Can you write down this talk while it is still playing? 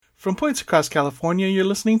From points across California, you're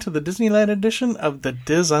listening to the Disneyland edition of The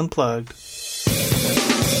Diz Unplugged.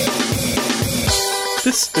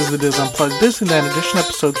 This is the Diz Unplugged Disneyland edition,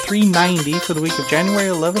 episode 390 for the week of January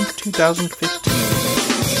 11th,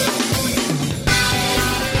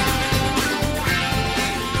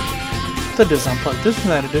 2015. The Diz Unplugged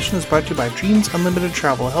Disneyland edition is brought to you by Dreams Unlimited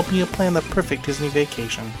Travel, helping you plan the perfect Disney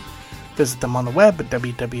vacation. Visit them on the web at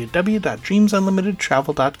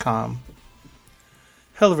www.dreamsunlimitedtravel.com.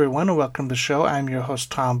 Hello everyone and welcome to the show. I'm your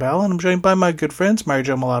host Tom Bell and I'm joined by my good friends Mary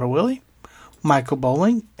Jo Mulatto-Willie, Michael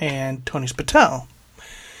Bowling, and Tony Spittell.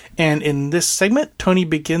 And in this segment, Tony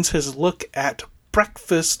begins his look at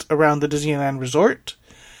breakfast around the Disneyland Resort.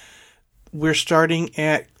 We're starting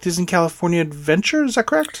at Disney California Adventure, is that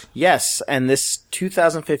correct? Yes, and this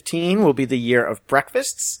 2015 will be the year of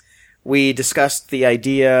breakfasts. We discussed the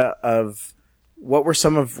idea of what were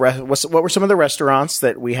some of the restaurants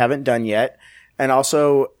that we haven't done yet, and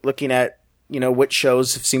also looking at, which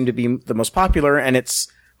shows seem to be the most popular, and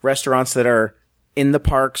it's restaurants that are in the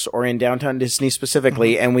parks or in downtown Disney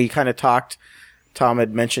specifically. Mm-hmm. And we kind of talked, Tom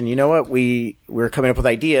had mentioned, we're coming up with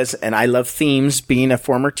ideas, and I love themes being a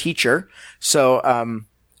former teacher. So,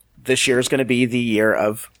 this year is going to be the year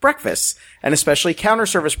of breakfasts, and especially counter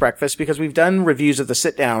service breakfast, because we've done reviews of the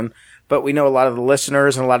sit down, but we know a lot of the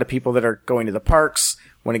listeners and a lot of people that are going to the parks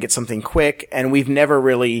want to get something quick, and we've never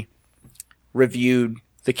really reviewed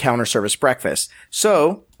the counter service breakfast.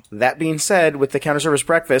 So, that being said, with the counter service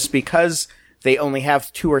breakfast, because they only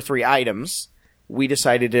have 2 or 3 items, we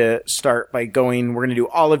decided to start by we're going to do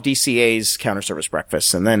all of DCA's counter service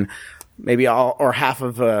breakfast, and then maybe all or half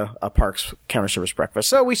of a park's counter service breakfast.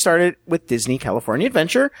 So we started with Disney California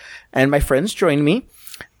Adventure, and my friends joined me.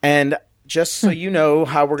 And just so you know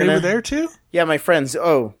how we're going to... They were there too? Yeah, my friends.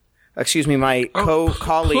 Oh, excuse me, my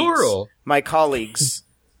colleagues. Plural. My colleagues,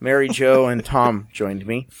 Mary Jo and Tom, joined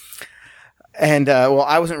me. And,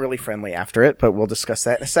 I wasn't really friendly after it, but we'll discuss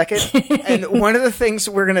that in a second. And one of the things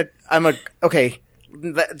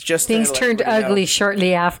things turned ugly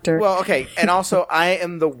shortly after. Well, okay. And also, I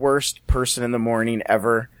am the worst person in the morning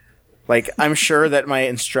ever. Like, I'm sure that my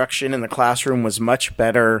instruction in the classroom was much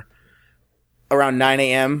better around 9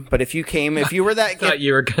 a.m. But if you were that kid... I thought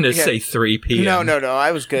you were going to say 3 p.m. No.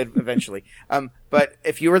 I was good eventually. But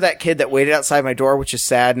if you were that kid that waited outside my door, which is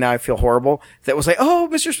sad, now I feel horrible, that was like, oh,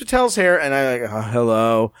 Mr. Spittell's here. And I'm like, oh,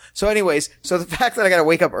 hello. So anyways, the fact that I got to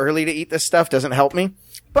wake up early to eat this stuff doesn't help me.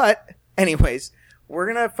 But anyways...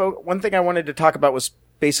 We're going to one thing I wanted to talk about was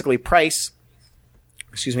basically price.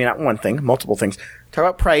 Excuse me, not one thing, multiple things. Talk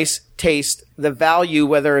about price, taste, the value,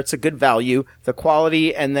 whether it's a good value, the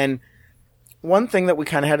quality, and then one thing that we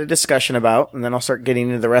kind of had a discussion about, and then I'll start getting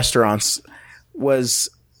into the restaurants, was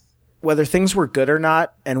whether things were good or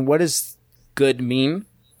not, and what does good mean?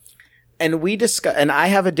 And and I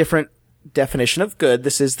have a different definition of good.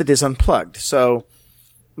 This is the Diz Unplugged. So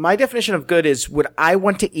my definition of good is, would I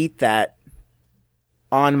want to eat that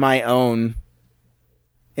on my own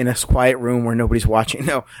in a quiet room where nobody's watching?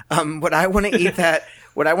 No. Would I want to eat that?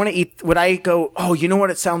 Would I go, oh, you know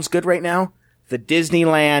what? It sounds good right now. The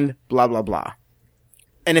Disneyland, blah, blah, blah.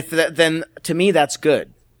 And if that, then to me, that's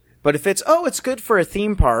good. But if it's good for a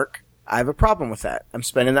theme park, I have a problem with that. I'm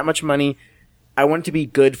spending that much money. I want it to be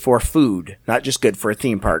good for food, not just good for a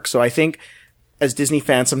theme park. So I think as Disney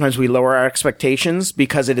fans, sometimes we lower our expectations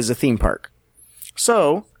because it is a theme park.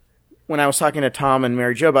 So when I was talking to Tom and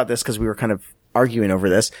Mary Jo about this, because we were kind of arguing over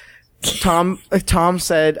this, Tom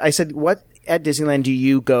said, I said, what at Disneyland do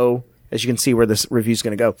you go, as you can see where this review's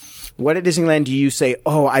going to go, what at Disneyland do you say,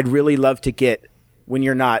 oh, I'd really love to get when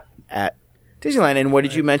you're not at Disneyland? And what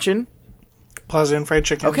did you mention? Plaza Inn fried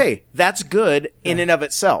chicken. Okay, that's good in and of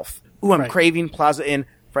itself. Ooh, I'm craving Plaza Inn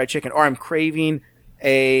fried chicken, or I'm craving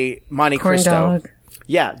a Monte Cristo. Dog.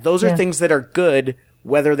 Yeah, those are things that are good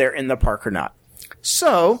whether they're in the park or not.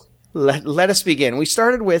 So let us begin. We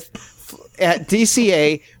started with, at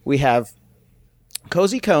DCA, we have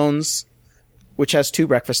Cozy Cones, which has 2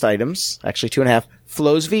 breakfast items, actually 2.5,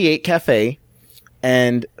 Flo's V8 Cafe,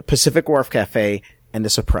 and Pacific Wharf Cafe, and a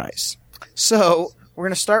surprise. So we're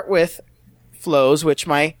going to start with Flo's, which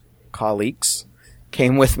my colleagues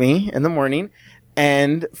came with me in the morning.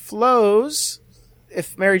 And Flo's,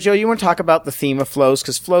 if Mary Jo, you want to talk about the theme of Flo's,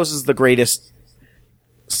 because Flo's is the greatest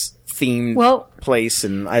themed place,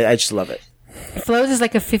 and I just love it. Flo's is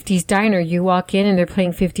like a 50s diner. You walk in and they're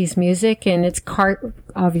playing 50s music, and it's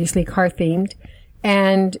obviously car themed,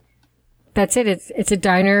 and that's it. It's a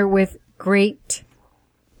diner with great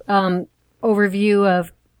overview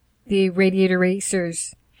of the Radiator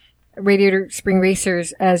Spring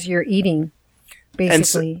Racers as you're eating.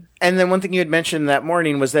 basically. And then one thing you had mentioned that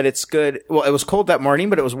morning was that it's good. Well, it was cold that morning,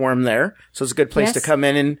 but it was warm there. So it's a good place to come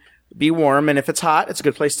in and be warm. And if it's hot, it's a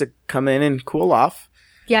good place to come in and cool off.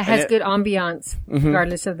 Yeah, it has good ambiance,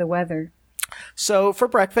 regardless of the weather. So for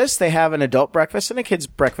breakfast, they have an adult breakfast and a kid's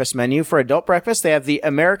breakfast menu. For adult breakfast, they have the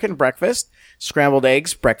American breakfast, scrambled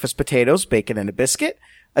eggs, breakfast potatoes, bacon, and a biscuit.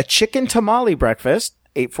 A chicken tamale breakfast,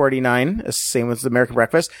 $8.49, same as the American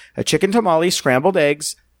breakfast. A chicken tamale, scrambled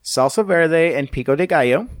eggs, salsa verde, and pico de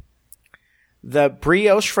gallo. The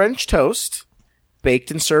brioche French toast,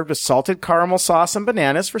 baked and served with salted caramel sauce and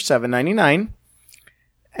bananas for $7.99.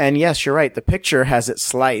 And yes, you're right. The picture has it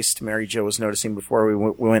sliced. Mary Jo was noticing before we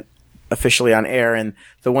went officially on air, and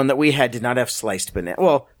the one that we had did not have sliced banana.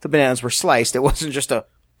 Well, the bananas were sliced. It wasn't just a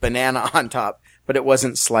banana on top, but it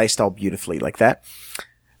wasn't sliced all beautifully like that.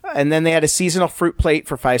 And then they had a seasonal fruit plate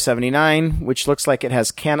for $5.79, which looks like it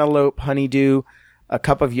has cantaloupe, honeydew, a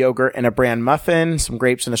cup of yogurt, and a bran muffin, some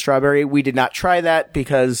grapes and a strawberry. We did not try that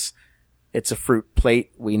because it's a fruit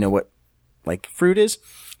plate. We know what fruit is.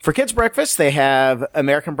 For kids' breakfast, they have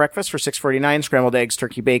American breakfast for $6.49, scrambled eggs,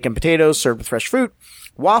 turkey, bacon, potatoes, served with fresh fruit.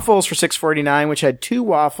 Waffles for $6.49, which had 2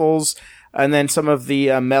 waffles, and then some of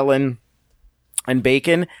the melon and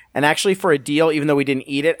bacon. And actually, for a deal, even though we didn't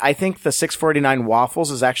eat it, I think the $6.49 waffles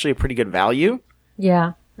is actually a pretty good value.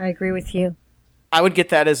 Yeah, I agree with you. I would get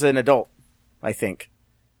that as an adult, I think.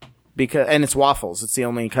 And it's waffles. It's the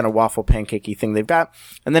only kind of waffle pancakey thing they've got.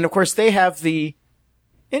 And then, of course, they have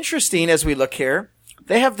interesting as we look here,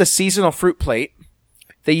 they have the seasonal fruit plate.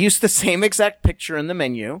 They use the same exact picture in the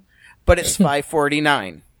menu, but it's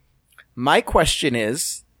 $5.49. My question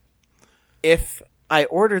is, if I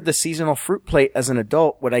ordered the seasonal fruit plate as an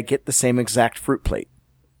adult, would I get the same exact fruit plate?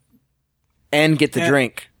 And get the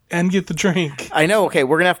drink? And get the drink. I know. Okay,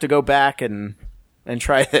 we're going to have to go back and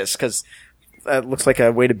try this, because that looks like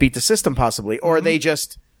a way to beat the system, possibly. Or they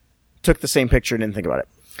just took the same picture and didn't think about it.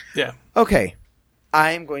 Yeah. Okay.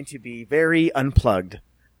 I'm going to be very unplugged.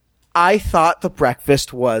 I thought the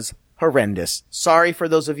breakfast was horrendous. Sorry for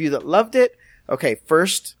those of you that loved it. Okay,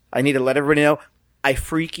 first, I need to let everybody know, I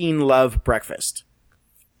freaking love breakfast.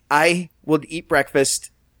 I would eat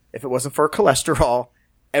breakfast, if it wasn't for cholesterol,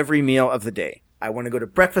 every meal of the day. I want to go to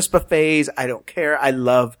breakfast buffets. I don't care. I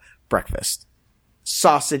love breakfast.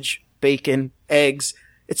 Sausage, bacon, eggs.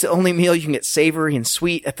 It's the only meal you can get savory and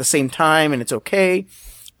sweet at the same time, and it's okay.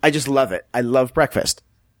 I just love it. I love breakfast.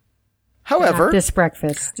 However, not this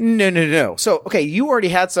breakfast. No. So, okay, you already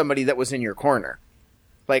had somebody that was in your corner.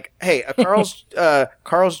 Like, hey, a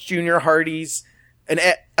Carl's Jr., Hardee's,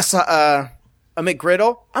 a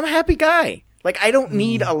McGriddle. I'm a happy guy. Like, I don't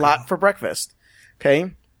need a lot for breakfast.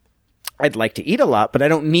 Okay? I'd like to eat a lot, but I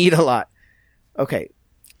don't need a lot. Okay.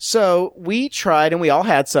 So, we tried, and we all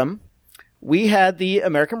had some. We had the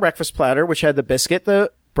American breakfast platter, which had the biscuit,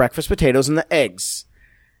 the breakfast potatoes, and the eggs.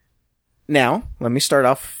 Now, let me start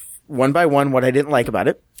off one by one what I didn't like about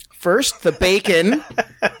it. First, the bacon.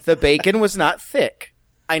 The bacon was not thick.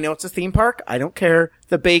 I know it's a theme park. I don't care.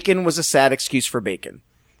 The bacon was a sad excuse for bacon.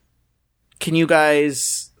 Can you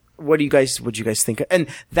guys, would you guys think? And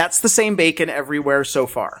that's the same bacon everywhere so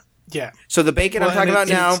far. Yeah. So the bacon I'm talking about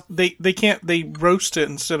now. They roast it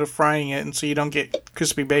instead of frying it, and so you don't get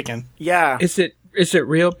crispy bacon. Yeah. Is it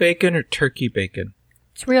real bacon or turkey bacon?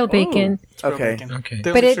 It's real bacon. It's real Okay. bacon. Okay.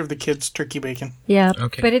 They only serve the kids turkey bacon. Yeah.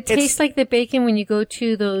 Okay. But it tastes like the bacon when you go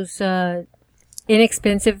to those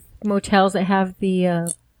inexpensive motels that have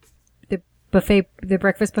the buffet, the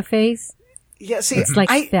breakfast buffets. Yeah, see, It's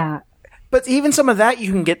like that. But even some of that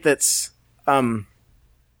you can get that's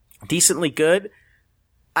decently good.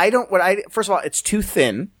 First of all, it's too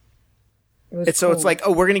thin. It's like,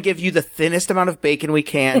 oh, we're going to give you the thinnest amount of bacon we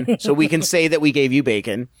can so we can say that we gave you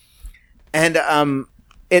bacon. And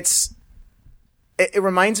it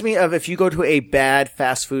reminds me of if you go to a bad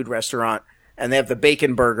fast food restaurant and they have the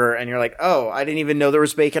bacon burger and you're like, oh, I didn't even know there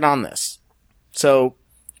was bacon on this. So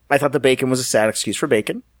I thought the bacon was a sad excuse for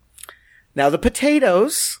bacon. Now the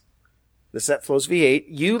potatoes, the Set Flows V8,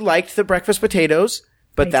 you liked the breakfast potatoes,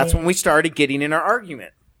 but that's when we started getting in our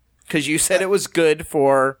argument. Because you said it was good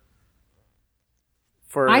for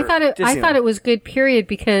I thought it was good, period,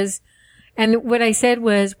 because and what I said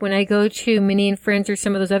was when I go to Minnie and Friends or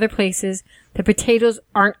some of those other places, the potatoes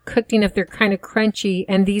aren't cooked enough. They're kind of crunchy,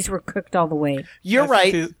 and these were cooked all the way. You're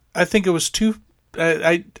right. I think it was too.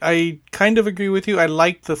 I kind of agree with you. I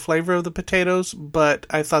liked the flavor of the potatoes, but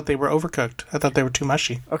I thought they were overcooked. I thought they were too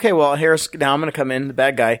mushy. Okay, well, now I'm going to come in, the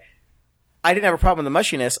bad guy. I didn't have a problem with the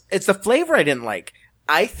mushiness. It's the flavor I didn't like.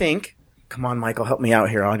 I think, come on, Michael, help me out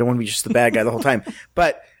here. I don't want to be just the bad guy the whole time.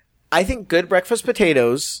 But I think good breakfast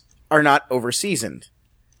potatoes are not over-seasoned.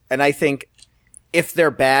 And I think if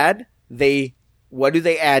they're bad, what do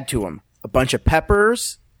they add to them? A bunch of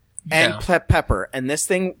peppers and pepper. And this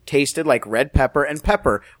thing tasted like red pepper and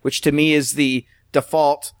pepper, which to me is the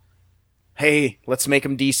default, hey, let's make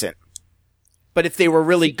them decent. But if they were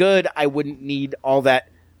really good, I wouldn't need all that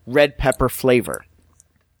red pepper flavor.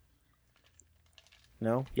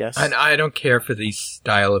 No? Yes? And I don't care for these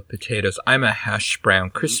style of potatoes. I'm a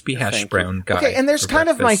crispy hash brown guy. Okay, and there's kind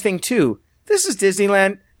of my thing too. This is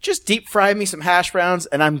Disneyland. Just deep fry me some hash browns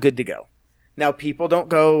and I'm good to go. Now, people don't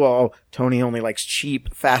go, oh, Tony only likes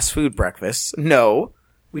cheap fast food breakfasts. No.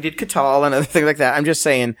 We did Catal and other things like that. I'm just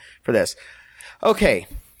saying for this. Okay.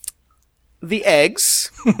 The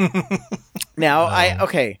eggs. Now,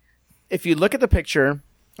 if you look at the picture,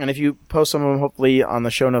 and if you post some of them hopefully on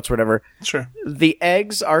the show notes or whatever. Sure. The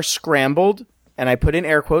eggs are scrambled, and I put in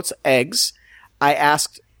air quotes, eggs. I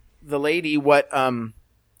asked the lady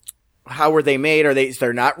how were they made?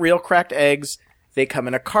 They're not real cracked eggs. They come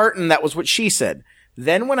in a carton. That was what she said.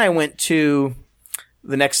 Then when I went to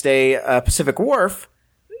the next day, Pacific Wharf,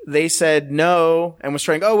 they said no and was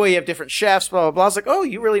trying, oh, well, you have different chefs, blah, blah, blah. I was like, oh,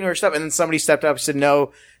 you really know your stuff. And then somebody stepped up and said,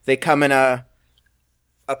 no, they come in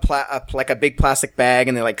like a big plastic bag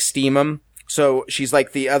and they like steam them. So she's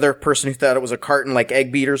like, the other person who thought it was a carton like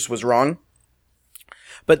egg beaters was wrong.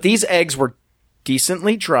 But these eggs were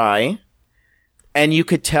decently dry and you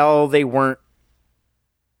could tell they weren't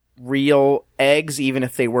real eggs, even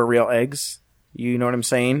if they were real eggs. You know what I'm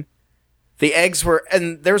saying? The eggs were,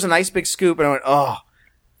 and there was a nice big scoop and I went, oh,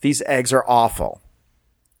 these eggs are awful.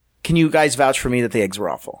 Can you guys vouch for me that the eggs were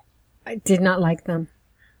awful? I did not like them.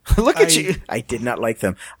 Look at you. I did not like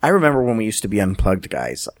them. I remember when we used to be unplugged,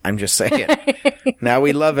 guys. I'm just saying. Now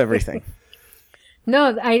we love everything.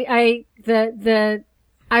 No, I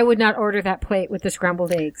would not order that plate with the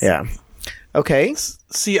scrambled eggs. Yeah. Okay.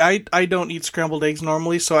 See, I don't eat scrambled eggs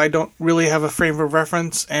normally, so I don't really have a frame of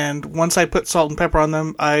reference. And once I put salt and pepper on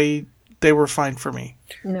them, they were fine for me.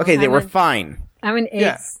 No, okay, they were fine. I'm an egg.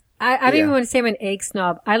 Yeah. I don't even want to say I'm an egg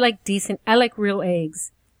snob. I like real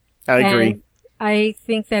eggs. I agree. And I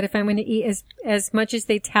think that if I'm going to eat as much as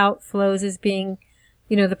they tout Flo's as being,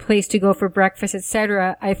 the place to go for breakfast,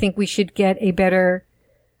 etc., I think we should get a better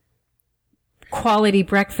quality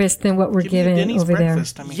breakfast than what we're given over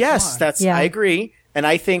breakfast. there. I mean, yes, I agree. And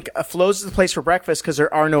I think Flo's is the place for breakfast because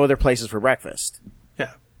there are no other places for breakfast.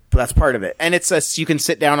 Yeah. But that's part of it. And you can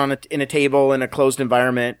sit down in a table in a closed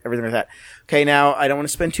environment, everything like that. Okay, now I don't want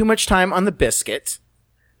to spend too much time on the biscuit.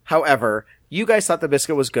 However, you guys thought the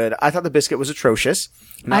biscuit was good. I thought the biscuit was atrocious.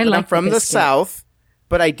 Not that I'm from the South,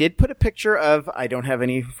 but I did put a picture of, I don't have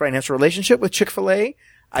any financial relationship with Chick-fil-A.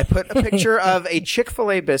 I put a picture of a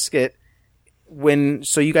Chick-fil-A biscuit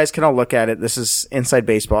so you guys can all look at it. This is inside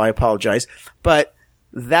baseball. I apologize. But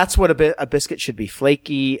that's what a biscuit should be,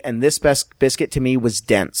 flaky, and this biscuit to me was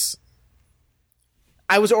dense.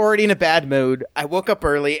 I was already in a bad mood. I woke up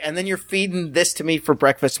early, and then you're feeding this to me for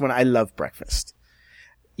breakfast when I love breakfast.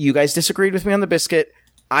 You guys disagreed with me on the biscuit.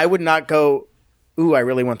 I would not go, ooh, I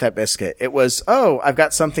really want that biscuit. It was, oh, I've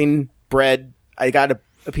got something, bread. I got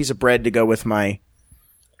a piece of bread to go with my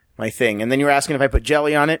thing. And then you were asking if I put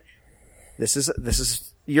jelly on it. This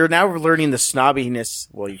is, you're now learning the snobbiness.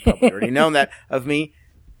 Well, you've probably already known that of me.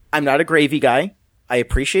 I'm not a gravy guy. I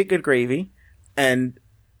appreciate good gravy. And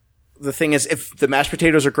the thing is, if the mashed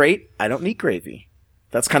potatoes are great, I don't need gravy.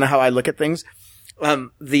 That's kind of how I look at things.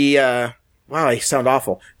 Wow, I sound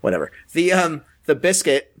awful. Whatever. The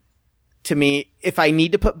biscuit, to me, if I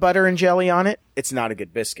need to put butter and jelly on it, it's not a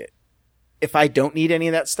good biscuit. If I don't need any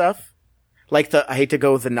of that stuff, like I hate to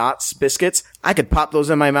go with the Knott's biscuits, I could pop those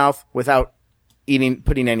in my mouth without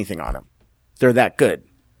putting anything on them. They're that good.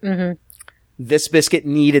 Mm-hmm. This biscuit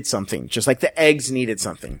needed something, just like the eggs needed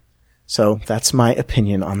something. So that's my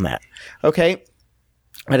opinion on that. Okay.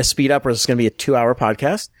 I had to speed up or this is going to be a 2-hour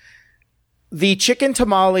podcast. The chicken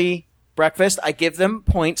tamale breakfast, I give them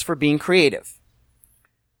points for being creative.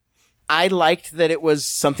 I liked that it was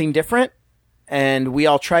something different, and we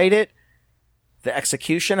all tried it. The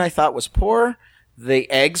execution, I thought, was poor.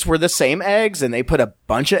 The eggs were the same eggs, and they put a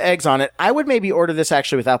bunch of eggs on it. I would maybe order this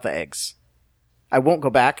actually without the eggs. I won't go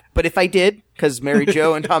back, but if I did, because Mary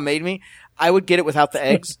Jo and Tom made me, I would get it without the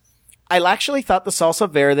eggs. I actually thought the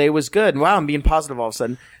salsa verde was good. Wow, I'm being positive all of a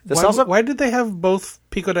sudden. Why did they have both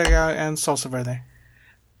pico de gallo and salsa verde?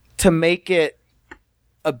 To make it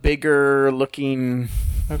a bigger looking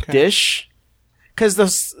dish.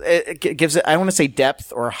 Because it gives it, I want to say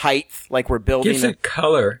depth or height, like we're building. Gives it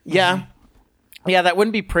color. Yeah. Mm-hmm. Yeah, that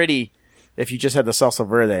wouldn't be pretty if you just had the salsa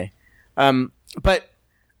verde. But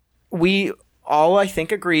we all, I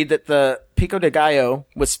think, agreed that the pico de gallo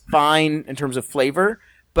was fine in terms of flavor,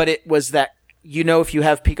 but it was that if you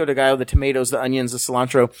have pico de gallo, the tomatoes, the onions, the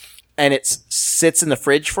cilantro, and it sits in the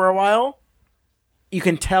fridge for a while, you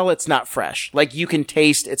can tell it's not fresh. Like, you can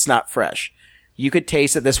taste it's not fresh. You could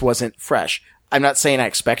taste that this wasn't fresh. I'm not saying I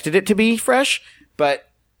expected it to be fresh, but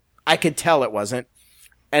I could tell it wasn't.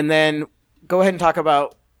 And then go ahead and talk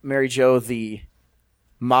about, Mary Jo, the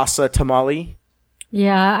masa tamale.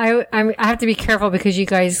 Yeah, I have to be careful because you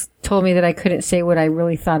guys told me that I couldn't say what I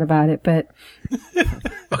really thought about it, but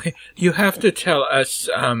Okay, you have to tell us,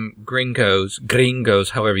 gringos,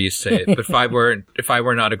 however you say it. But if I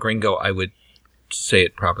were not a gringo, I would say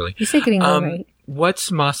it properly. you say gringo, right? What's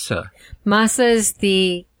masa? Masa is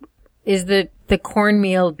the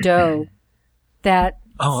cornmeal dough that.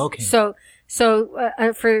 Oh, okay. So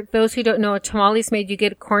for those who don't know, a tamale is made. You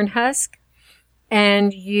get a corn husk,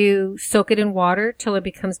 and you soak it in water till it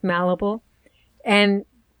becomes malleable, and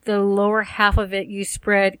the lower half of it you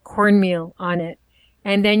spread cornmeal on it,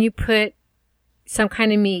 and then you put some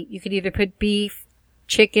kind of meat. You could either put beef,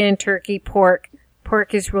 chicken, turkey, pork.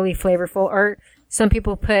 Pork is really flavorful, or some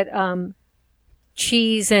people put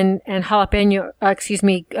cheese and jalapeno,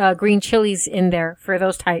 green chilies in there for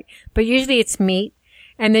those type. But usually it's meat.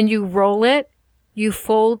 And then you roll it, you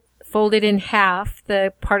fold it in half,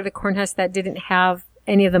 the part of the corn husk that didn't have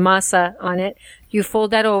any of the masa on it. You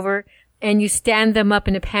fold that over and you stand them up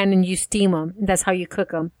in a pan and you steam them. That's how you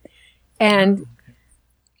cook them. And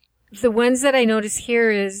the ones that I notice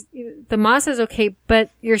here is the masa is okay,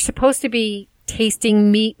 but you're supposed to be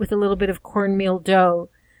tasting meat with a little bit of cornmeal dough.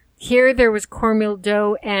 Here there was cornmeal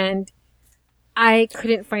dough and I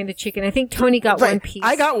couldn't find the chicken. I think Tony got one piece.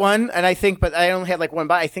 I got one, and but I only had like one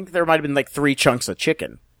bite. I think there might have been like 3 chunks of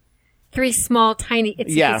chicken. 3 small, tiny,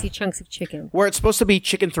 itsy-bitsy chunks of chicken. Where it's supposed to be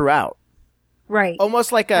chicken throughout. Right.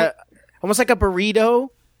 Almost like a burrito,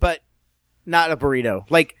 but not a burrito.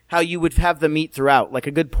 Like how you would have the meat throughout. Like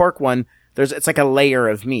a good pork one, it's like a layer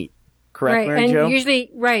of meat. Correct, right. Mary Jo? And usually,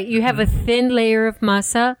 you have a thin layer of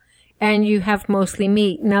masa, and you have mostly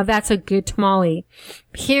meat. Now that's a good tamale.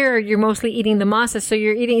 Here, you're mostly eating the masa, so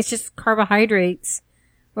it's just carbohydrates.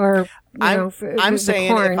 Or, I'm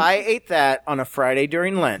saying corn. if I ate that on a Friday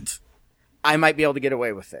during Lent, I might be able to get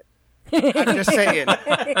away with it. I'm just saying.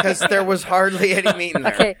 Because there was hardly any meat in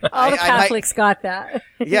there. Okay, all the Catholics got that.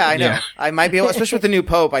 Yeah, I know. Yeah. I might be able, especially with the new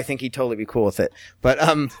Pope, I think he'd totally be cool with it. But,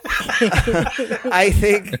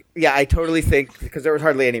 I totally think, because there was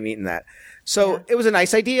hardly any meat in that. So it was a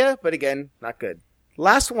nice idea, but again, not good.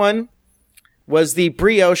 Last one was the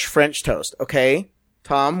brioche French toast. Okay,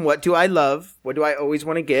 Tom, what do I love? What do I always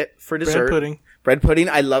want to get for dessert? Bread pudding. Bread pudding.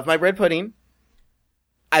 I love my bread pudding.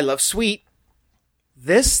 I love sweet.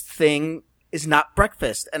 This thing is not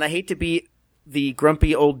breakfast, and I hate to be the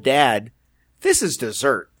grumpy old dad. This is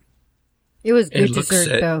dessert. It was good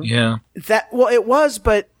dessert, though. Yeah. It was,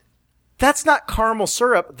 but that's not caramel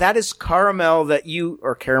syrup. That is caramel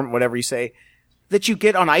or caramel, whatever you say, that you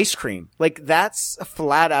get on ice cream. Like, that's a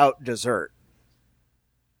flat out dessert.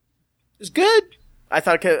 It's good. I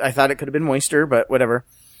thought it could have been moister, but whatever.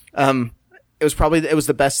 It was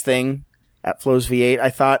the best thing at Flo's V8, I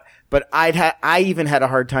thought, but I even had a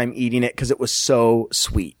hard time eating it because it was so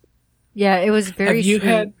sweet. Yeah, it was very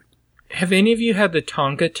sweet. Have any of you had the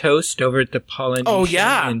Tonga toast over at the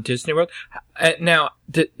Polynesian in Disney World? Now,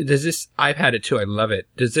 does this, I've had it too, I love it.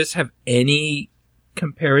 Does this have any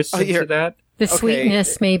comparison to that? The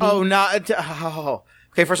sweetness, maybe. Oh, not,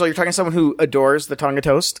 okay, first of all, you're talking to someone who adores the Tonga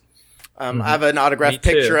toast. I have an autographed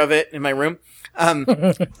picture of it in my room.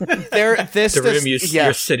 You're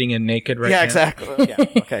sitting in naked right now. Yeah, exactly. Yeah,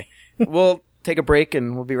 okay. We'll take a break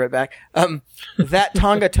and we'll be right back. That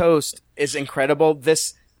Tonga toast is incredible.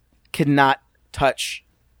 This cannot touch,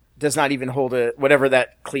 does not even hold whatever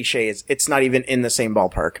that cliche is. It's not even in the same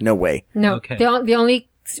ballpark. No way. No. Okay. The only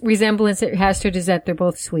resemblance it has to it is that they're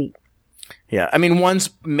both sweet. Yeah. I mean,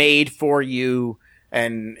 one's made for you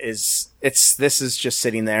and this is just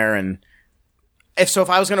sitting there. And if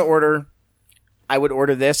I was going to order, I would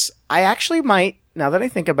order this. I actually might, now that I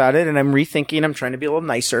think about it and I'm rethinking, I'm trying to be a little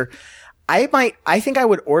nicer. I think I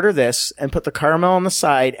would order this and put the caramel on the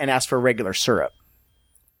side and ask for regular syrup.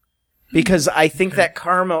 Because I think that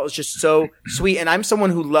caramel is just so sweet. And I'm someone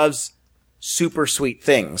who loves super sweet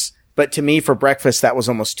things. But to me, for breakfast, that was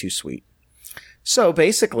almost too sweet. So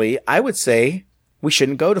basically, I would say we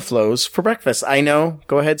shouldn't go to Flo's for breakfast. I know.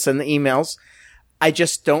 Go ahead, send the emails. I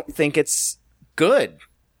just don't think it's good.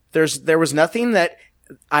 There was nothing that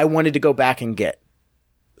I wanted to go back and get.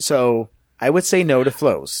 So I would say no to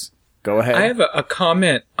Flo's. Go ahead. I have a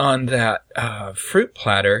comment on that fruit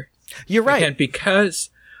platter. You're right. And because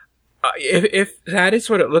If that is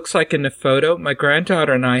what it looks like in the photo, my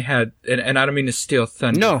granddaughter and I had, and I don't mean to steal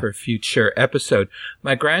thunder for a future episode.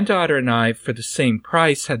 My granddaughter and I, for the same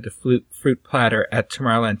price, had the fruit platter at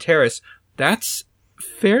Tomorrowland Terrace. That's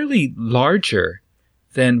fairly larger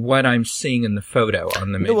than what I'm seeing in the photo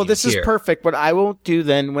on the menu. Well, this is perfect. What I will do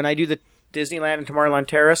then, when I do the Disneyland and Tomorrowland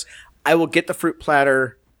Terrace, I will get the fruit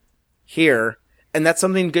platter here. And that's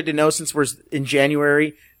something good to know since we're in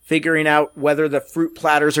January, figuring out whether the fruit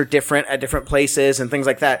platters are different at different places and things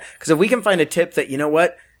like that. Because if we can find a tip that, you know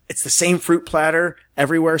what, it's the same fruit platter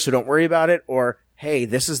everywhere, so don't worry about it. Or, hey,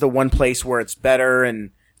 this is the one place where it's better and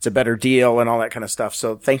it's a better deal and all that kind of stuff.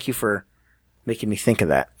 So thank you for making me think of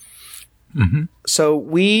that. Mm-hmm. So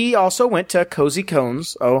we also went to Cozy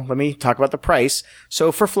Cones. Oh, let me talk about the price.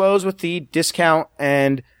 So for flows with the discount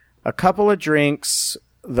and a couple of drinks,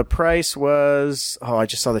 the price was, I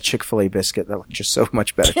just saw the Chick-fil-A biscuit. That looked just so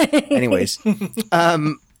much better. Anyways, with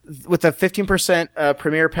a 15%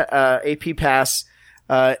 Premier AP pass,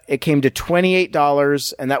 it came to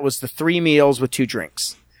 $28, and that was the 3 meals with 2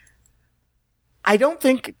 drinks. I don't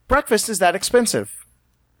think breakfast is that expensive.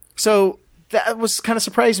 So that was kind of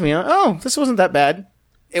surprised me. Oh, this wasn't that bad.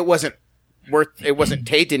 It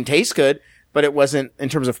didn't taste good, but it wasn't, in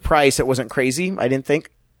terms of price, it wasn't crazy, I didn't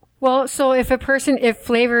think. Well, so if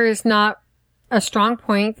flavor is not a strong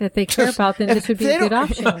point that they care about, then this would be a good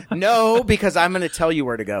option. No, because I'm going to tell you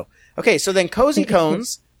where to go. Okay, so then Cozy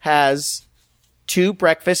Cones has 2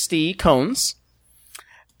 breakfasty cones.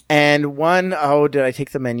 And one, did I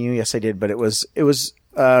take the menu? Yes, I did, but it was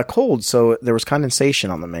cold, so there was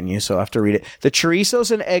condensation on the menu, so I have to read it. The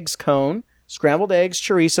chorizos and eggs cone, scrambled eggs,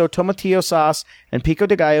 chorizo, tomatillo sauce, and pico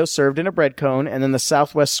de gallo served in a bread cone, and then the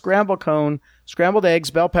Southwest scramble cone, scrambled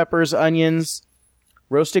eggs, bell peppers, onions,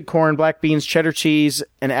 roasted corn, black beans, cheddar cheese,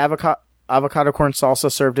 and avocado corn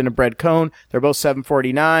salsa served in a bread cone. They're both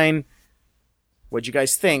 $7.49. What'd you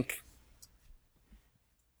guys think?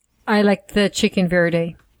 I like the chicken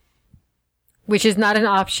verde, which is not an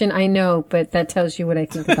option, I know, but that tells you what I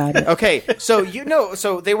think about it. Okay, so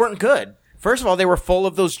so they weren't good. First of all, they were full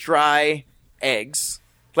of those dry eggs.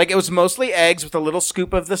 Like, it was mostly eggs with a little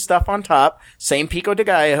scoop of the stuff on top. Same pico de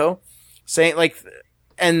gallo.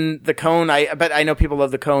 And the cone, but I know people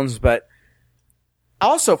love the cones, but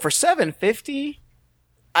also for $7.50,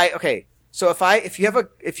 so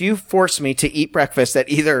if you force me to eat breakfast at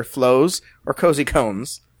either Flo's or Cozy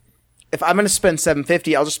Cones, if I'm going to spend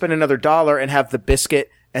 $7.50, I'll just spend another $1 and have the biscuit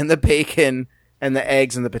and the bacon and the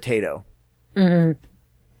eggs and the potato. Mm-hmm.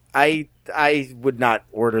 I would not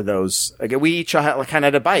order those. Like, we each kind of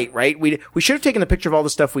had a bite, right? We should have taken the picture of all the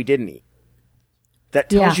stuff we didn't eat. That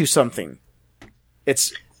tells you something.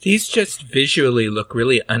 These just visually look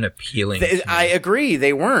really unappealing. I agree,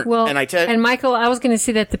 they weren't. Well, and Michael, I was going to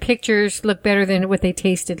say that the pictures look better than what they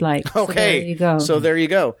tasted like. Okay, so there you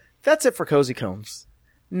go. That's it for Cozy Cones.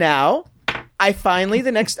 Now,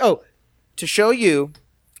 to show you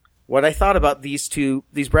what I thought about these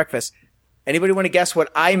breakfasts. Anybody want to guess what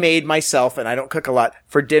I made myself, and I don't cook a lot,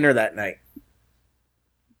 for dinner that night?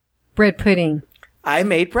 Bread pudding. I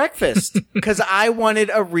made breakfast because I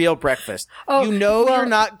wanted a real breakfast. Oh, you're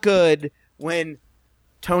not good when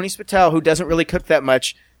Tony Spittell, who doesn't really cook that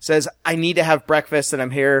much, says, I need to have breakfast and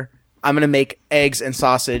I'm here. I'm going to make eggs and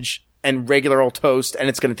sausage and regular old toast and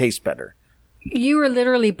it's going to taste better. You were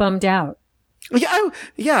literally bummed out. Yeah.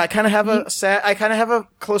 I kind of have a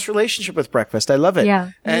close relationship with breakfast. I love it.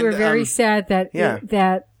 Yeah. You were very sad that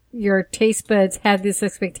your taste buds had this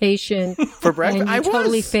expectation for breakfast. And you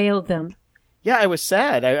totally failed them. Yeah, I was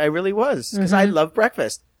sad. I really was because I love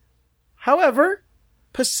breakfast. However,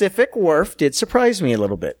 Pacific Wharf did surprise me a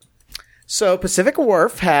little bit. So Pacific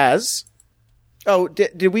Wharf has,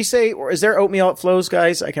 did we say, or is there oatmeal at Flo's,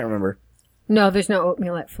 guys? I can't remember. No, there's no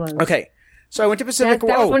oatmeal at Flo's. Okay. So I went to Pacific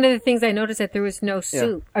Wharf. That was one of the things I noticed, that there was no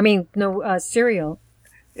soup. Yeah. I mean, no cereal.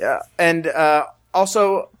 Yeah. And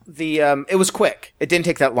also it was quick. It didn't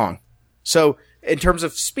take that long. So in terms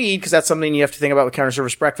of speed, because that's something you have to think about with counter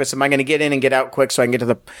service breakfast, am I going to get in and get out quick so I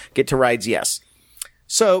can get to rides? Yes.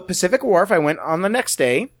 So Pacific Wharf, I went on the next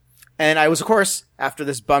day, and I was, of course, after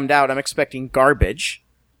this bummed out, I'm expecting garbage,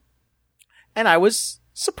 and I was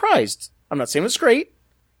surprised. I'm not saying it was great.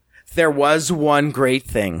 There was one great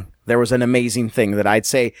thing. There was an amazing thing that I'd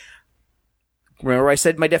say. Remember I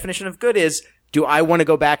said my definition of good is, do I want to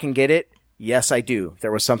go back and get it? Yes, I do.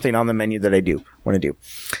 There was something on the menu that I do want to do.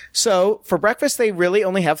 So for breakfast, they really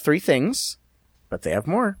only have 3 things, but they have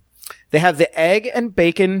more. They have the egg and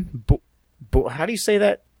bacon. How do you say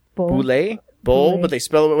that? Boule? Bowl, but they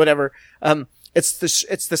spell it whatever. It's the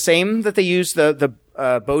same that they use the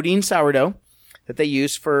Bodine sourdough that they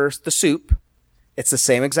use for the soup. It's the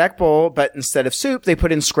same exact bowl, but instead of soup, they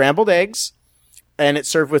put in scrambled eggs, and it's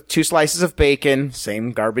served with 2 slices of bacon,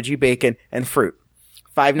 same garbagey bacon, and fruit.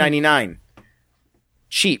 $5.99.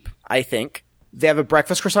 Cheap, I think. They have a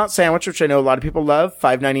breakfast croissant sandwich, which I know a lot of people love.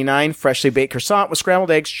 $5.99. Freshly baked croissant with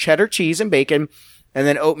scrambled eggs, cheddar cheese, and bacon, and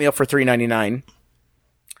then oatmeal for $3.99.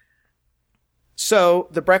 So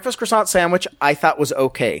the breakfast croissant sandwich I thought was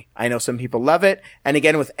okay. I know some people love it. And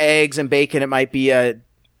again, with eggs and bacon, it might be a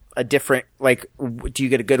different, like, do you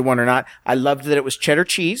get a good one or not? I loved that it was cheddar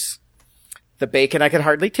cheese. The bacon I could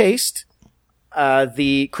hardly taste.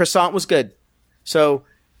 The croissant was good. So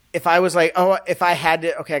if I was like, if I had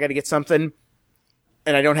to, okay, I got to get something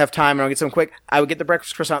and I don't have time and I'll get something quick, I would get the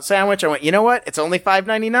breakfast croissant sandwich. I went, you know what? It's only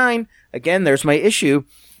 $5.99. Again, there's my issue.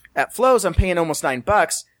 At Flo's, I'm paying almost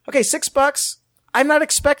 $9. Okay, $6. I'm not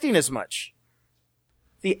expecting as much.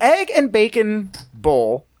 The egg and bacon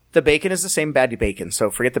bowl, the bacon is the same bad bacon,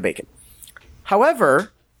 so forget the bacon.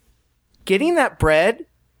 However, getting that bread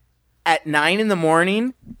at 9 in the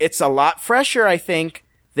morning, it's a lot fresher, I think,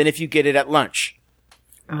 than if you get it at lunch.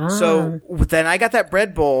 So then I got that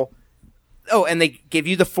bread bowl. Oh, and they give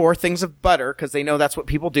you the 4 things of butter because they know that's what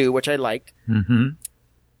people do, which I liked. Mm-hmm.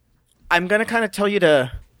 I'm going to kind of tell you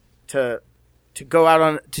to go out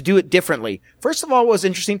on, to do it differently. First of all, what was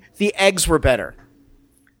interesting, the eggs were better.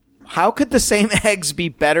 How could the same eggs be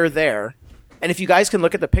better there? And if you guys can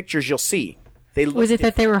look at the pictures, you'll see. Was it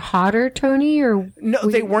that they were hotter, Tony, or? No,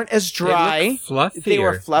 they weren't as dry. They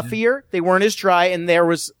were fluffier. They weren't as dry, and there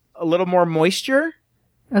was a little more moisture.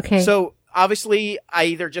 Okay. So obviously, I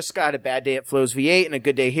either just got a bad day at Flo's V8 and a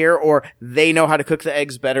good day here, or they know how to cook the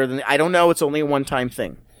eggs better than, I don't know. It's only a one-time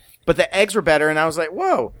thing. But the eggs were better, and I was like,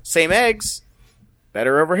 whoa, same eggs.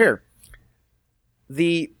 Better over here.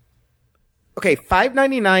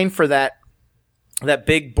 $5.99 for that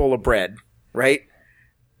big bowl of bread, right?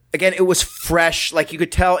 Again, it was fresh. Like you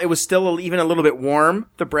could tell it was still even a little bit warm,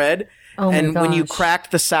 the bread. Oh my and when you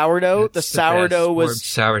cracked the sourdough, That's the sourdough was... Warm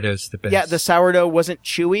sourdough's the best. Yeah, the sourdough wasn't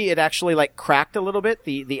chewy. It actually like cracked a little bit,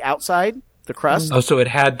 the outside, the crust. Oh, so it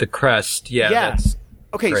had the crust. Yeah. That's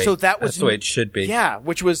okay, great. so that was... That's the way it should be. Yeah,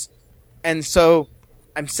 which was... And so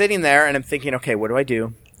I'm sitting there and I'm thinking, okay, what do I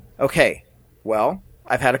do? Okay, well,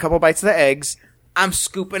 I've had a couple bites of the eggs. I'm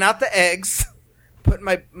scooping out the eggs, putting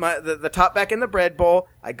the top back in the bread bowl.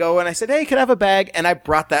 I go and I said, hey, can I have a bag? And I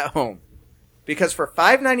brought that home. Because for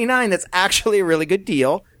 $5.99, that's actually a really good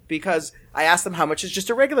deal. Because I asked them how much is just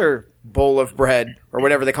a regular bowl of bread, or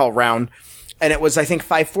whatever they call round. And it was, I think,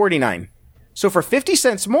 $5.49. So for 50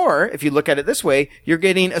 cents more, if you look at it this way, you're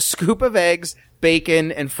getting a scoop of eggs,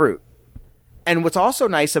 bacon, and fruit. And what's also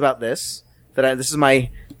nice about this, this is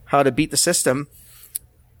my how to beat the system,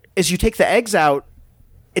 is you take the eggs out,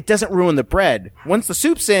 it doesn't ruin the bread. Once the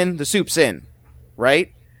soup's in,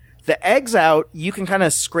 right? The eggs out, you can kind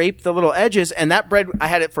of scrape the little edges, and that bread, I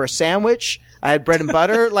had it for a sandwich, I had bread and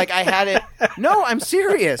butter, like I had it, no, I'm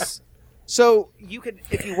serious. So you could,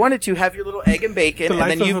 if you wanted to, have your little egg and bacon, The and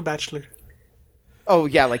life then of a bachelor. Oh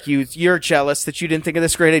yeah, like you're jealous that you didn't think of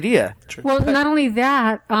this great idea. True. Well, not only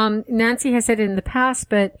that, Nancy has said it in the past,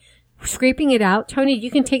 but scraping it out, Tony,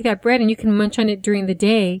 you can take that bread and you can munch on it during the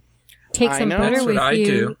day. Take some butter That's with what I you,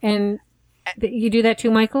 do. and you do that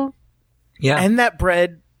too, Michael? Yeah. And that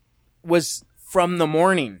bread was from the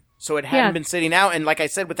morning, so it hadn't been sitting out. And like I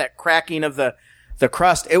said, with that cracking of the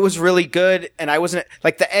crust, it was really good. And I wasn't,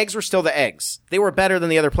 like, the eggs were still the eggs. They were better than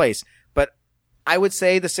the other place. But I would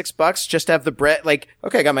say the $6 just to have the bread, like,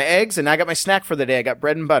 okay, I got my eggs and I got my snack for the day. I got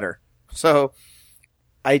bread and butter. So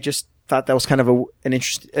I just thought that was kind of an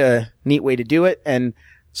neat way to do it. And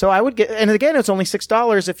so I would get, and again, it's only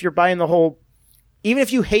 $6 if you're buying the whole, even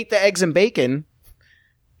if you hate the eggs and bacon,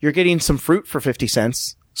 you're getting some fruit for 50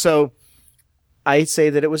 cents. So I'd say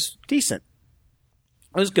that it was decent.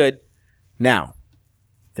 It was good. Now,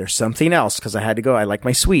 there's something else because I had to go. I like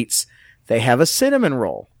my sweets. They have a cinnamon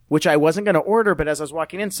roll, which I wasn't going to order, but as I was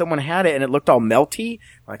walking in, someone had it and it looked all melty.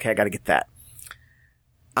 Okay, I got to get that.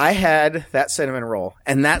 I had that cinnamon roll,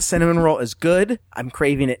 and that cinnamon roll is good. I'm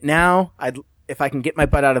craving it now. If I can get my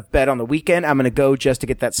butt out of bed on the weekend, I'm going to go just to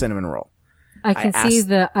get that cinnamon roll. I can see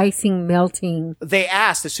the icing melting. They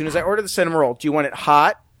asked as soon as I ordered the cinnamon roll, do you want it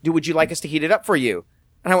hot? Would you like us to heat it up for you?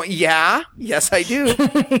 And I went, yeah, yes, I do.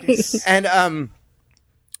 And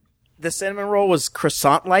the cinnamon roll was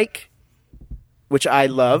croissant-like, which I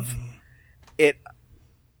love. It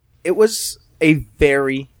was a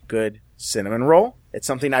very good cinnamon roll. It's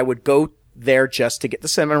something I would go there just to get the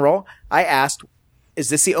cinnamon roll. I asked, is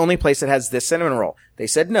this the only place that has this cinnamon roll? They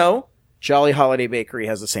said no. Jolly Holiday Bakery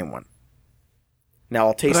has the same one. Now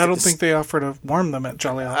I'll taste it. But I don't think they offer to warm them at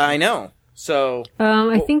Jolly Holiday. I know. So,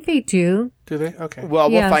 I think they do. Do they? Okay. well,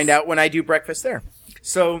 we'll Yes. find out when I do breakfast there.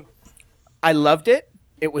 So, I loved it.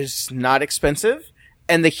 It was not expensive,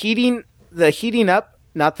 and the heating up.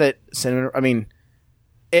 Not that cinnamon. I mean,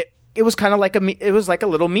 it was kind of like it was like a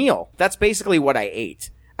little meal. That's basically what I ate.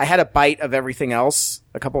 I had a bite of everything else,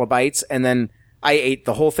 a couple of bites, and then I ate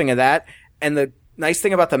the whole thing of that. And the nice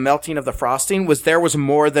thing about the melting of the frosting was there was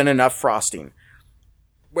more than enough frosting.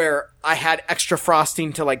 Where I had extra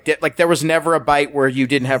frosting to like dip. Like there was never a bite where you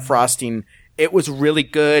didn't have frosting. It was really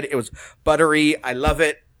good. It was buttery. I love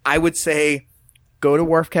it. I would say go to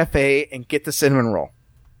Wharf Cafe and get the cinnamon roll.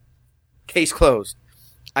 Case closed.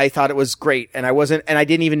 I thought it was great, and I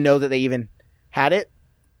didn't even know that they even had it.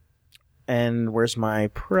 And where's my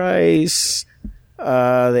price?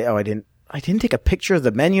 I didn't take a picture of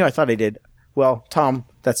the menu. I thought I did. Well,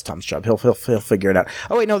 that's Tom's job. He'll figure it out.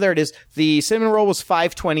 Oh wait, no, there it is. The cinnamon roll was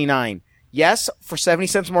 $5.29. Yes, for 70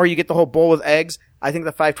 cents more, you get the whole bowl with eggs. I think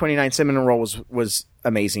the $5.29 cinnamon roll was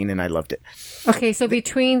amazing, and I loved it. Okay, so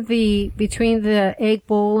between the egg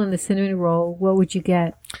bowl and the cinnamon roll, what would you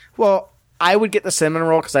get? Well, I would get the cinnamon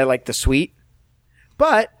roll because I like the sweet.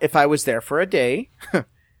 But if I was there for a day,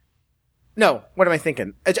 no, what am I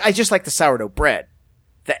thinking? I just like the sourdough bread.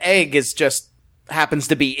 The egg happens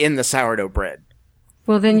to be in the sourdough bread.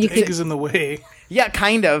 Well, then you The egg could. is in the way. Yeah,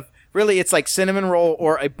 kind of. Really, it's like cinnamon roll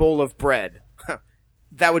or a bowl of bread.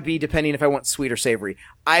 That would be depending if I want sweet or savory.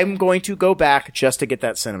 I'm going to go back just to get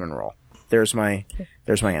that cinnamon roll. There's my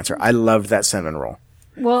answer. I loved that cinnamon roll.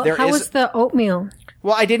 Well, how was the oatmeal?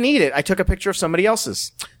 Well, I didn't eat it. I took a picture of somebody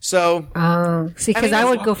else's. So, See, because I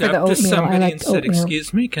would go for the Up to oatmeal. I somebody like and said, oatmeal.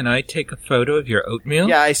 "Excuse me, can I take a photo of your oatmeal?"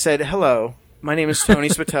 yeah, I said, hello. My name is Tony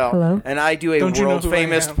Spittell, Hello? and I do a Don't you know who I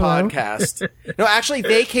world-famous am? podcast. No, actually,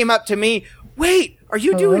 they came up to me. Wait, are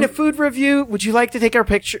you doing a food review? Would you like to take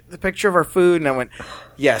the picture of our food? And I went,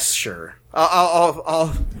 yes, sure.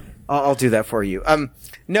 I'll do that for you.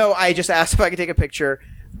 No, I just asked if I could take a picture.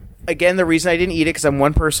 Again, the reason I didn't eat it because I'm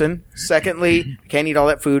one person. Secondly, can't eat all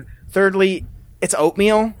that food. Thirdly, it's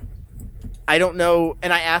oatmeal. I don't know.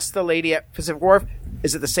 And I asked the lady at Pacific Wharf,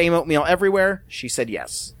 is it the same oatmeal everywhere? She said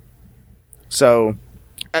yes. So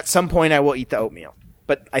at some point I will eat the oatmeal.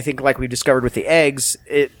 But I think like we discovered with the eggs,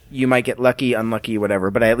 you might get lucky, unlucky,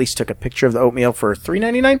 whatever. But I at least took a picture of the oatmeal for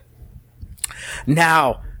 $3.99.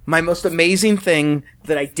 Now, my most amazing thing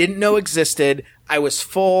that I didn't know existed. I was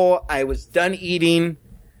full. I was done eating.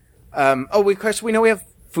 Of course, we know we have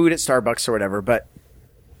food at Starbucks or whatever, but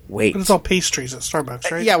wait. But it's all pastries at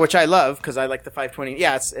Starbucks, right? Yeah, which I love because I like the 520.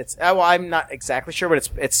 Yeah, it's well, I'm not exactly sure, but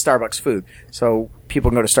it's Starbucks food. So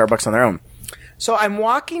people can go to Starbucks on their own. So I'm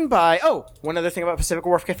walking by. Oh, one other thing about Pacific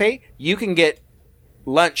Wharf Cafe, you can get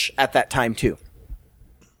lunch at that time too.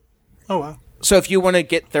 Oh, wow. So if you want to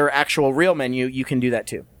get their actual real menu, you can do that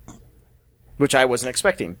too, which I wasn't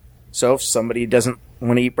expecting. So if somebody doesn't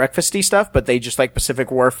want to eat breakfasty stuff, but they just like Pacific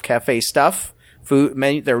Wharf Cafe stuff, food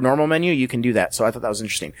menu, their normal menu, you can do that. So I thought that was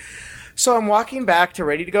interesting. So I'm walking back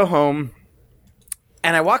ready to go home,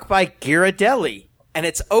 and I walk by Ghirardelli, and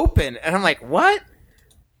it's open, and I'm like, what?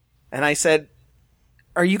 And I said,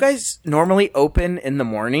 are you guys normally open in the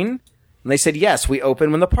morning? And they said, yes, we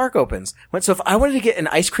open when the park opens. I went, so if I wanted to get an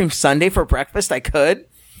ice cream sundae for breakfast, I could?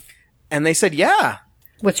 And they said, yeah.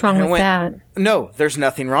 What's wrong And I with went, that? No, there's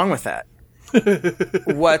nothing wrong with that.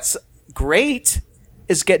 What's great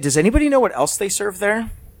is does anybody know what else they serve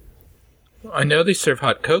there? I know they serve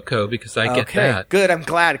hot cocoa because I get that. Good. I'm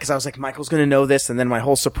glad because I was like, Michael's going to know this, and then my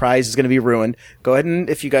whole surprise is going to be ruined. Go ahead and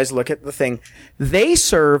if you guys look at the thing, they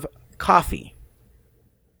serve coffee.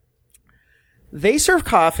 They serve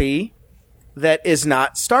coffee that is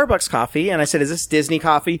not Starbucks coffee, and I said, is this Disney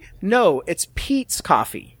coffee? No, it's Peet's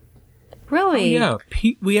coffee. Really? Yeah,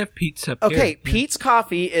 we have pizza up here. Okay, Peet's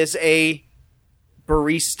Coffee is a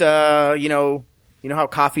barista, you know how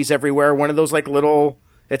coffee's everywhere. One of those like little,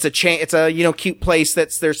 it's a chain, it's a, cute place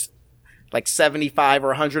there's like 75 or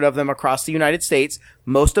 100 of them across the United States.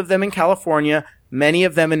 Most of them in California, many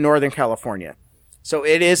of them in Northern California. So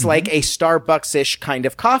it is like a Starbucks-ish kind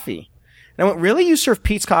of coffee. And I went, really? You serve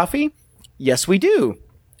Peet's Coffee? Yes, we do.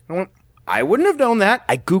 I went, I wouldn't have known that.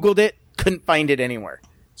 I Googled it, couldn't find it anywhere.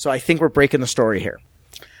 So I think we're breaking the story here.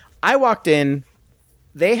 I walked in.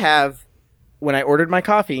 They have, when I ordered my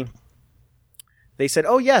coffee, they said,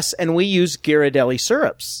 oh, yes, and we use Ghirardelli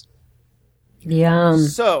syrups. Yum.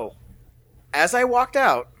 So, as I walked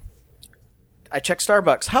out, I checked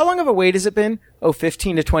Starbucks. How long of a wait has it been?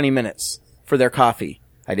 15 to 20 minutes for their coffee.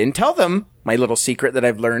 I didn't tell them my little secret that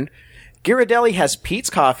I've learned. Ghirardelli has Peet's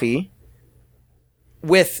coffee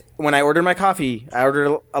with, when I ordered my coffee, I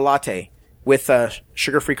ordered a latte with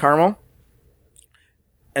sugar-free caramel.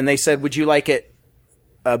 and they said, would you like it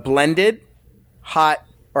blended, hot,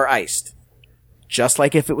 or iced? Just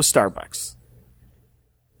like if it was Starbucks.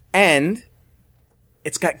 And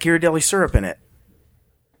it's got Ghirardelli syrup in it.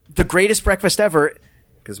 The greatest breakfast ever,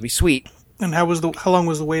 because we sweet. And how long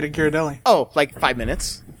was the wait at Ghirardelli? Oh, like 5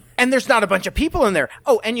 minutes. And there's not a bunch of people in there.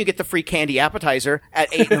 Oh, and you get the free candy appetizer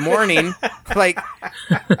at 8 in the morning. Like,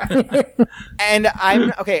 and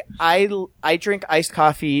I drink iced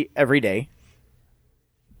coffee every day.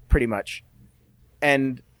 Pretty much.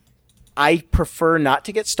 And I prefer not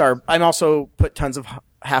to get I'm also put tons of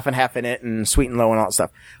half and half in it and sweet and low and all that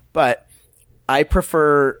stuff. But I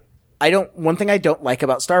prefer, one thing I don't like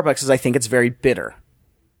about Starbucks is I think it's very bitter.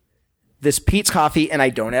 This Pete's coffee, and I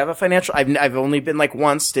don't have a financial, I've only been like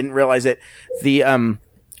once, didn't realize it. The,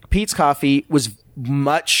 Pete's coffee was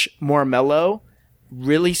much more mellow,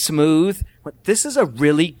 really smooth. This is a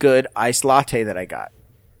really good iced latte that I got.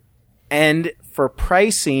 And for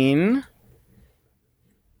pricing,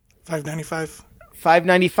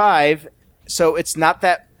 $5.95. So it's not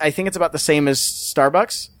that, I think it's about the same as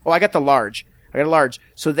Starbucks. Oh, I got a large.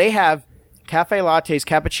 So they have cafe lattes,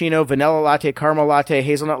 cappuccino, vanilla latte, caramel latte,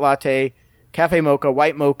 hazelnut latte, cafe mocha,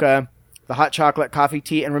 white mocha, the hot chocolate, coffee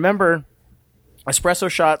tea, and remember, espresso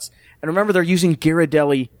shots, and remember they're using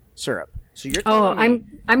Ghirardelli syrup. So you're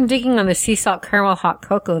I'm digging on the sea salt caramel hot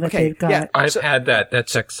cocoa that they've got. Yeah, I've had that.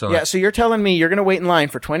 That's excellent. Yeah, so you're telling me you're going to wait in line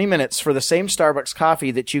for 20 minutes for the same Starbucks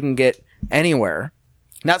coffee that you can get anywhere.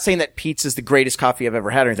 Not saying that Pete's is the greatest coffee I've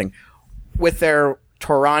ever had or anything, with their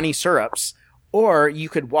Torani syrups, or you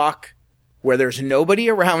could walk where there's nobody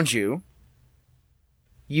around you.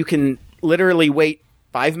 You can literally wait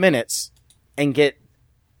 5 minutes and get,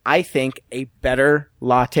 I think, a better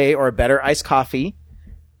latte or a better iced coffee,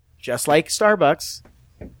 just like Starbucks,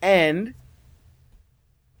 and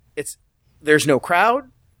there's no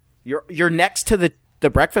crowd. You're next to the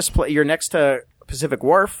breakfast place. You're next to Pacific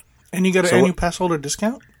Wharf. And you got an annual pass holder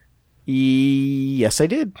discount? Yes, I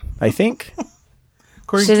did. I think.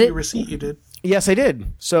 According to your receipt, you did. Yes, I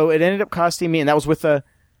did. So it ended up costing me, and that was with a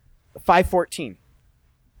 $5.14.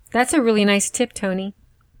 That's a really nice tip, Tony.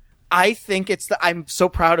 I think I'm so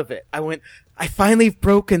proud of it. I finally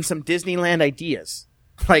broken some Disneyland ideas.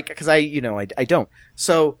 Like, because I don't.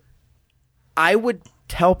 So I would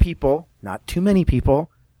tell people, not too many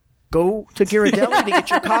people, go to Ghirardelli to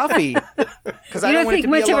get your coffee. Because I don't want it to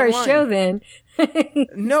be a long line. You don't think much of our show then.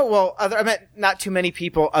 No, well, I meant not too many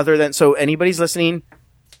people other than, so anybody's listening,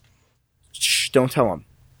 shh, don't tell them.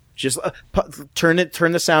 Just turn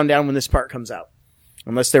the sound down when this part comes out.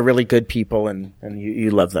 Unless they're really good people and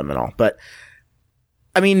you love them and all. But,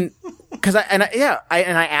 I mean, because I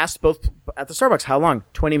asked both at the Starbucks, how long?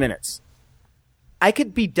 20 minutes. I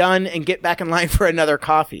could be done and get back in line for another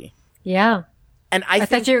coffee. Yeah. And I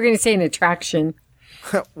thought you were going to say an attraction.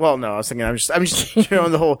 Well, no, I was thinking I'm just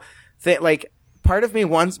the whole thing. Like, part of me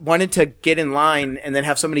wanted to get in line and then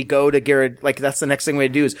have somebody go to Ghirardelli. Like, that's the next thing we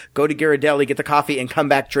do is go to Ghirardelli, get the coffee, and come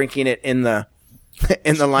back drinking it in the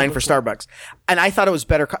line for Starbucks. And I thought it was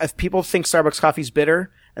better. If people think Starbucks coffee's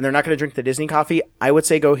bitter and they're not going to drink the Disney coffee, I would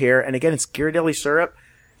say go here. And again, it's Ghirardelli syrup.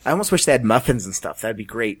 I almost wish they had muffins and stuff. That'd be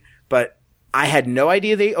great. But I had no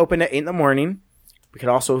idea they opened at 8 in the morning. We could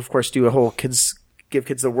also, of course, do a whole give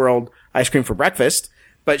kids the world ice cream for breakfast.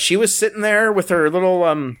 But she was sitting there with her little,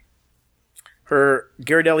 her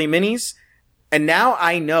Ghirardelli minis. And now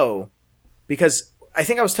I know, because I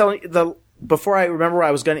think I was telling before I remember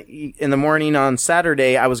I was going to eat in the morning on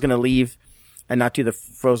Saturday, I was going to leave and not do the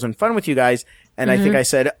Frozen Fun with you guys. And I think I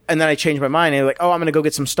said, and then I changed my mind. And I'm like, oh, I'm going to go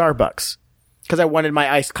get some Starbucks because I wanted my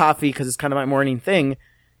iced coffee because it's kind of my morning thing.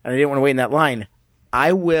 And I didn't want to wait in that line.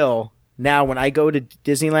 I will now when I go to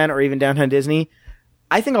Disneyland or even Downtown Disney.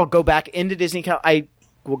 I think I'll go back into Disney. I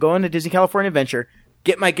will go into Disney California Adventure,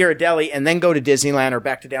 get my Ghirardelli, and then go to Disneyland or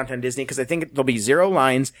back to Downtown Disney because I think there'll be 0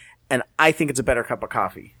 lines. And I think it's a better cup of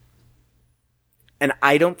coffee. And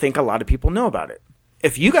I don't think a lot of people know about it.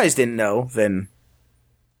 If you guys didn't know, then...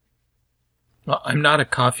 Well, I'm not a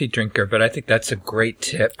coffee drinker, but I think that's a great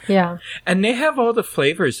tip. Yeah. And they have all the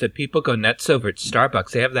flavors that people go nuts over at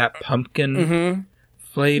Starbucks. They have that pumpkin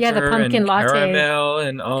flavor the pumpkin and latte. caramel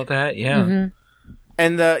and all that. Yeah. Mm-hmm.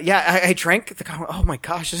 And I drank the... Oh my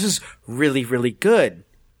gosh, this is really, really good.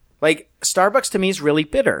 Like, Starbucks to me is really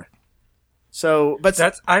bitter. So, but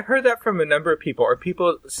I've heard that from a number of people, or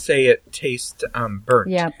people say it tastes burnt.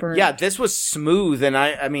 Yeah, burnt. Yeah, this was smooth, and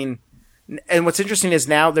I mean, and what's interesting is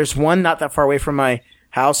now there's one not that far away from my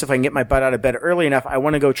house. If I can get my butt out of bed early enough, I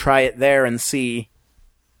want to go try it there and see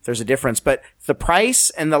if there's a difference. But the price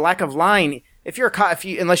and the lack of line,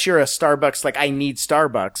 unless you're a Starbucks, like I need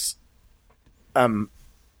Starbucks,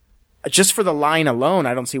 just for the line alone,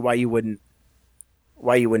 I don't see why you wouldn't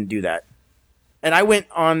do that. And I went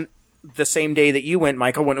on the same day that you went,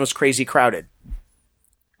 Michael, when it was crazy crowded.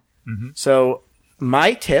 Mm-hmm. So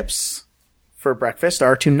my tips for breakfast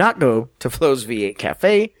are to not go to Flo's V8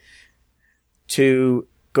 Cafe, to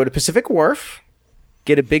go to Pacific Wharf,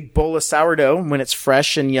 get a big bowl of sourdough when it's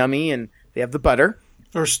fresh and yummy and they have the butter.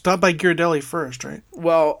 Or stop by Ghirardelli first, right?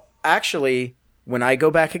 Well, actually, when I go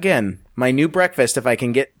back again, my new breakfast, if I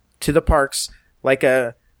can get to the parks unlike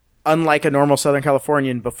a normal Southern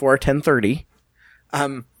Californian before 10:30,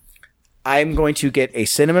 I'm going to get a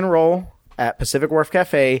cinnamon roll at Pacific Wharf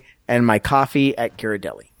Cafe and my coffee at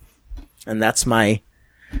Ghirardelli. And that's my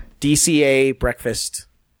DCA breakfast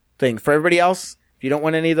thing. For everybody else, if you don't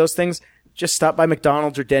want any of those things, just stop by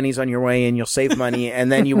McDonald's or Denny's on your way and you'll save money.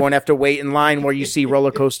 And then you won't have to wait in line where you see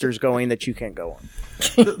roller coasters going that you can't go on.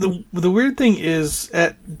 The weird thing is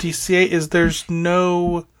at DCA is there's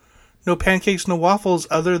no pancakes, no waffles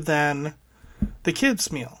other than the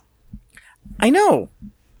kids' meal. I know.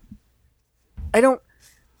 I don't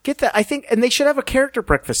get that. I think, and they should have a character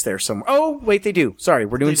breakfast there somewhere. Oh, wait, they do. Sorry,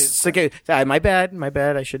 we're doing. My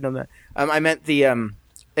bad. I should know that. I meant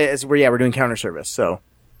we're doing counter service. So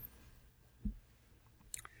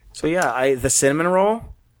yeah, the cinnamon roll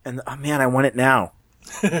and I want it now.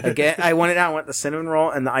 Again, I want it now. I want the cinnamon roll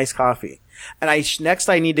and the iced coffee. And next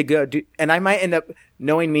I need to go do, and I might end up,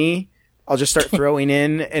 knowing me, I'll just start throwing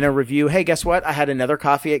in a review. Hey, guess what? I had another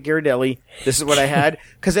coffee at Ghirardelli. This is what I had.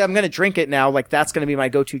 Cause I'm going to drink it now. Like that's going to be my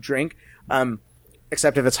go-to drink.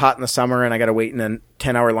 Except if it's hot in the summer and I got to wait in a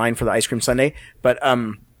 10-hour line for the ice cream sundae. But,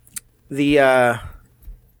 I'm going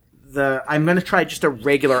to try just a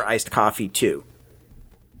regular iced coffee too,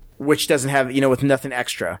 which doesn't have, with nothing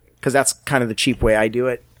extra. Cause that's kind of the cheap way I do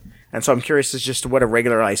it. And so I'm curious as just what a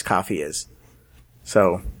regular iced coffee is.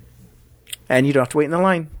 So, and you don't have to wait in the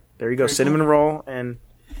line. There you go. Very cinnamon roll and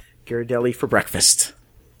Ghirardelli for breakfast.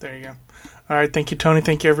 There you go. All right. Thank you, Tony.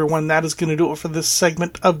 Thank you, everyone. That is going to do it for this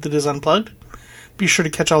segment of the Diz Unplugged. Be sure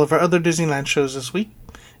to catch all of our other Disneyland shows this week.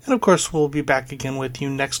 And, of course, we'll be back again with you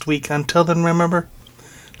next week. Until then, remember,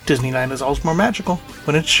 Disneyland is always more magical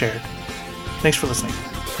when it's shared. Thanks for listening.